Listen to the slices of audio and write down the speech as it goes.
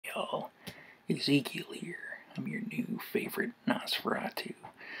y'all? Ezekiel here. I'm your new favorite Nosferatu.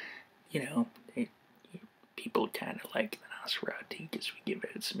 You know, people kind of like the Nosferatu because we give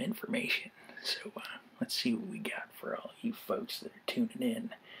out some information. So let's see what we got for all you folks that are tuning in.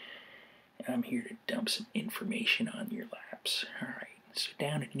 I'm here to dump some information on your laps. Alright, so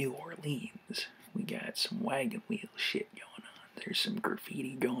down in New Orleans, we got some wagon wheel shit going on. There's some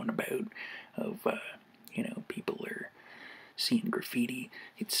graffiti going about of, people are seeing graffiti.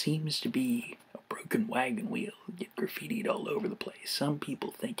 It seems to be a broken wagon wheel get graffitied all over the place. Some people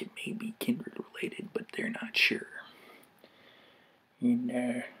think it may be kindred related, but they're not sure.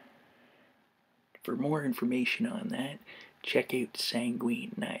 And for more information on that, check out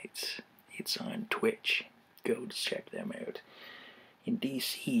Sanguine Nights. It's on Twitch. Go to check them out. In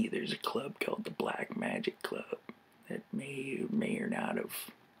DC, there's a club called the Black Magic Club that may or not have,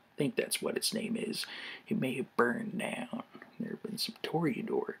 I think that's what its name is, it may have burned down. There have been some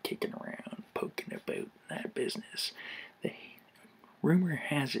Toreador kicking around, poking about that business. The rumor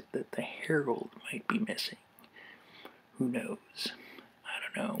has it that the Herald might be missing. Who knows? I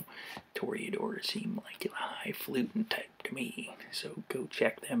don't know. Toreador seem like a highfalutin type to me, so go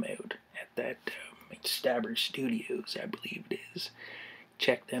check them out at that Stabber Studios, I believe it is.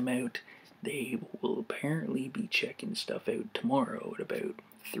 Check them out. They will apparently be checking stuff out tomorrow at about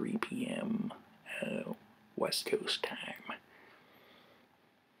 3 p.m. West Coast time.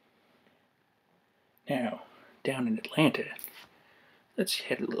 Now, down in Atlanta, let's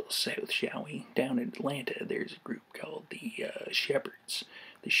head a little south, shall we? Down in Atlanta, there's a group called the Shepherds.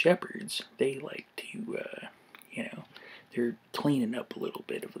 The Shepherds, they like to, they're cleaning up a little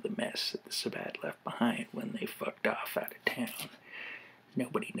bit of the mess that the Sabbat left behind when they fucked off out of town.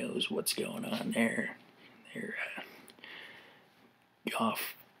 Nobody knows what's going on there. They're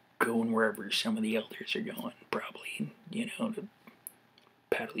off going wherever some of the elders are going, probably, to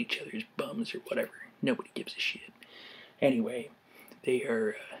paddle each other's bums or whatever. Nobody gives a shit. Anyway, they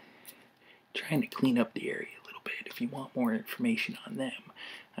are trying to clean up the area a little bit. If you want more information on them,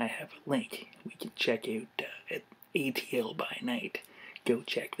 I have a link. We can check out at ATL by Night. Go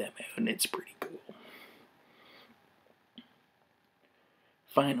check them out, and it's pretty cool.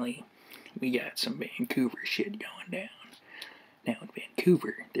 Finally, we got some Vancouver shit going down. Now in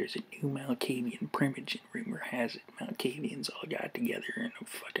Vancouver, there's a new Malkavian primage, and rumor has it Malkavians all got together in a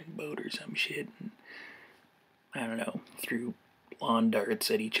fucking boat or some shit, and I don't know, threw lawn darts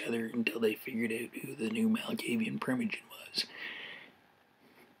at each other until they figured out who the new Malkavian primage was.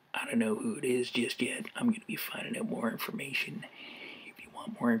 I don't know who it is just yet. I'm going to be finding out more information. If you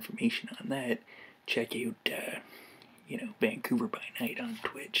want more information on that, check out, Vancouver by Night on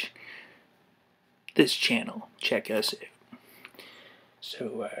Twitch. This channel, check us out.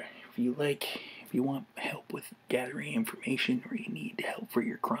 So, if you want help with gathering information or you need help for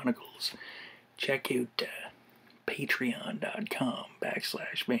your chronicles, check out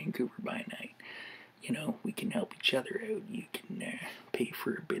patreon.com/Vancouver by Night. We can help each other out. You can pay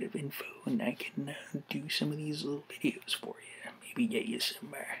for a bit of info, and I can do some of these little videos for you. Maybe get you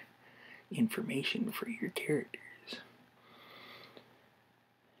some information for your characters.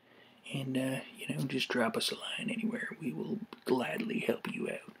 And, just drop us a line anywhere. We will gladly help you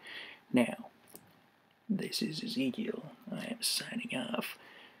out. Now, this is Ezekiel. I am signing off.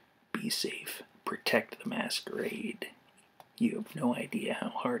 Be safe. Protect the masquerade. You have no idea how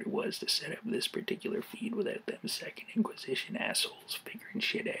hard it was to set up this particular feed without them Second Inquisition assholes figuring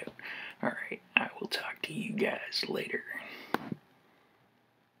shit out. Alright, I will talk to you guys later.